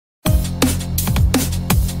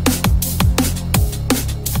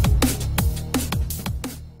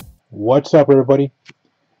What's up, everybody?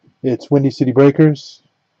 It's Windy City Breakers,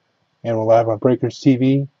 and we're live on Breakers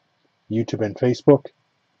TV, YouTube, and Facebook.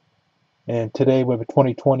 And today we have a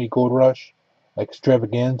 2020 Gold Rush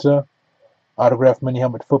Extravaganza autographed mini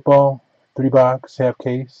helmet football, 3-box, half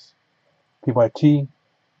case, PYT,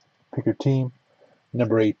 pick your team,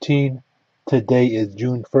 number 18. Today is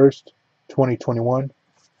June 1st, 2021.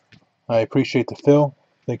 I appreciate the fill.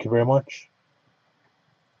 Thank you very much.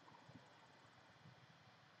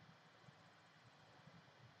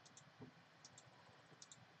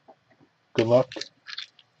 Good luck.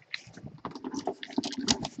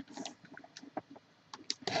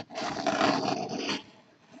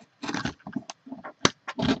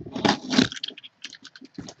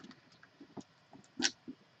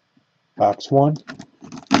 Box 1.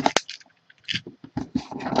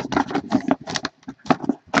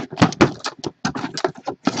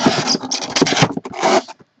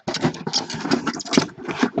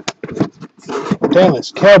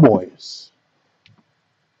 Dallas Cowboys.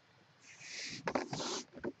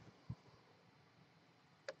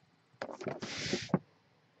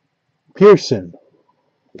 Pearson.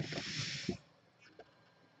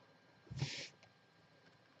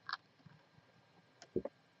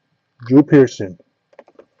 Drew Pearson.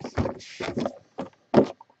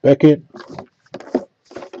 Beckett.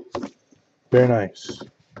 Very nice.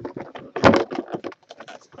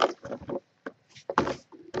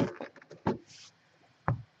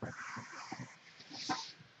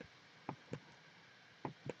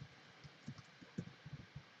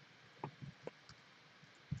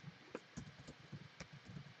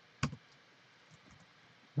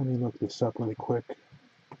 Let me look this up really quick.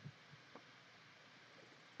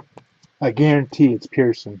 I guarantee it's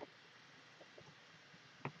Pearson.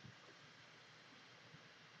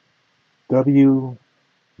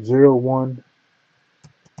 W01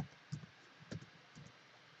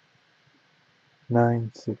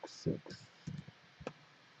 966.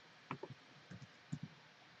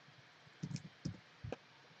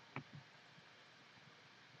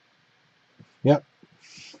 Yep.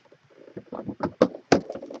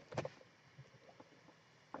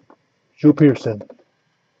 Drew Pearson.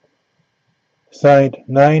 Signed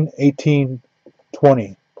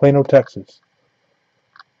 9/18/20, Plano, Texas.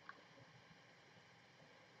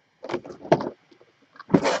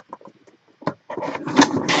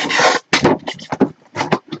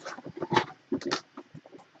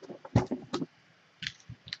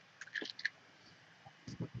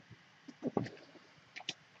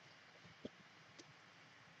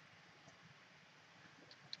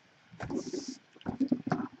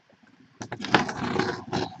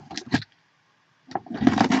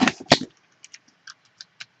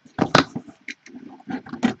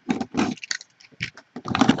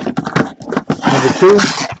 Number 2,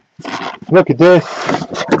 look at this.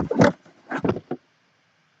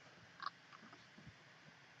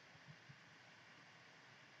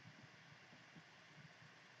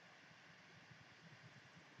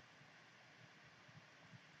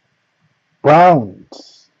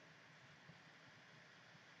 Browns.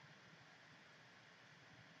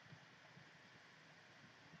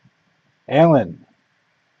 Allen.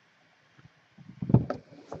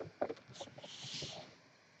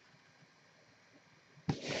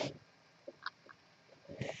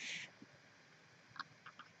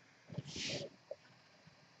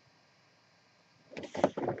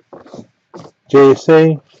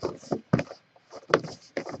 JSA.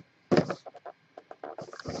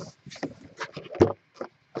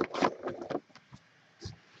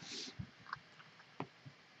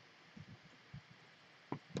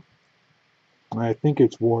 I think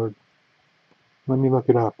it's Ward. Let me look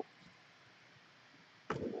it up.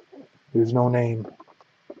 There's no name.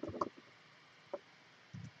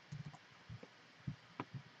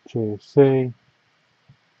 JSA.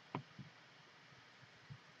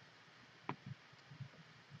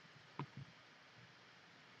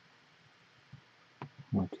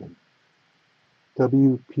 Okay.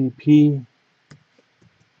 WPP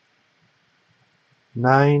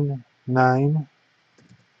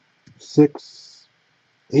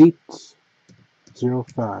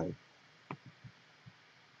 996-805.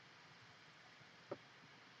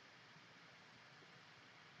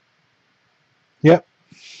 Yep.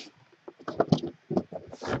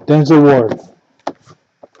 Denzel Ward.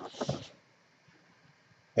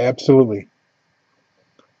 Absolutely.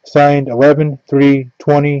 Signed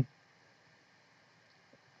 11/3/20,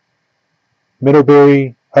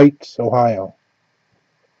 Middlebury Heights, Ohio.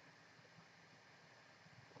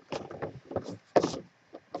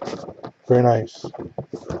 Very nice.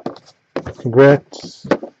 Congrats.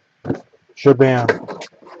 Shabam.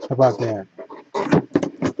 How about that?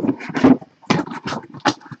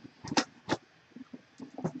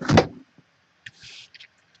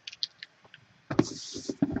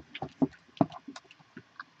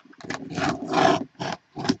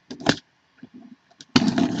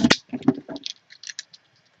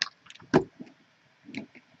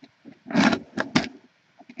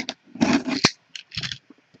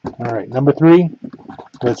 number 3.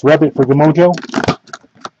 Let's rub it for the mojo.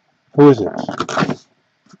 Who is it?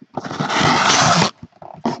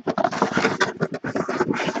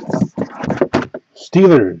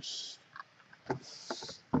 Steelers.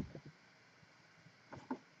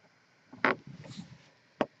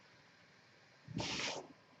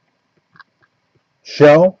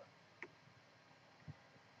 Shell.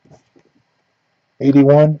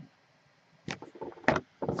 81.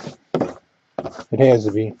 It has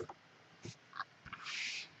to be.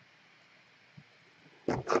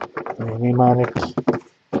 Any name on it?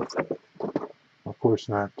 Of course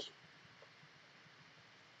not.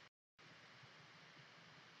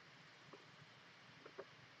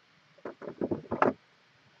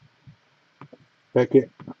 Beckett.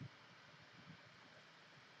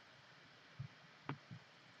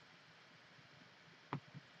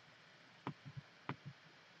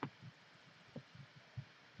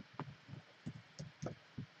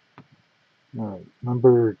 Alright,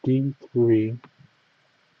 number D3.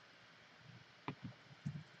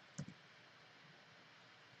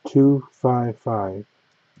 255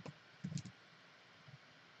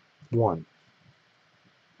 1.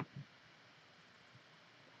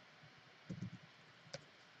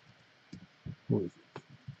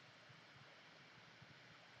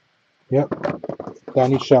 Yep,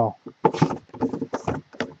 Danny Shell.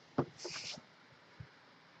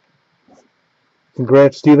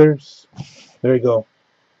 Congrats, Steelers. There you go.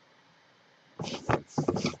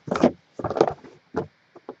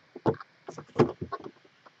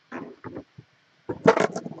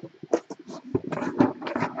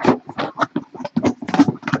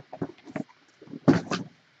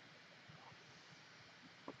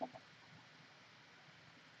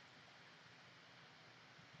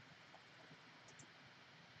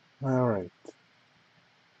 All right.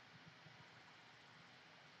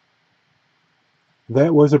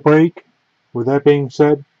 That was a break. With that being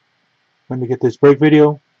said, let me get this break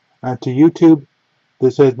video onto YouTube.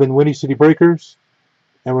 This has been Windy City Breakers,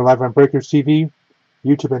 and we're live on Breakers TV,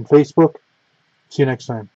 YouTube, and Facebook. See you next time.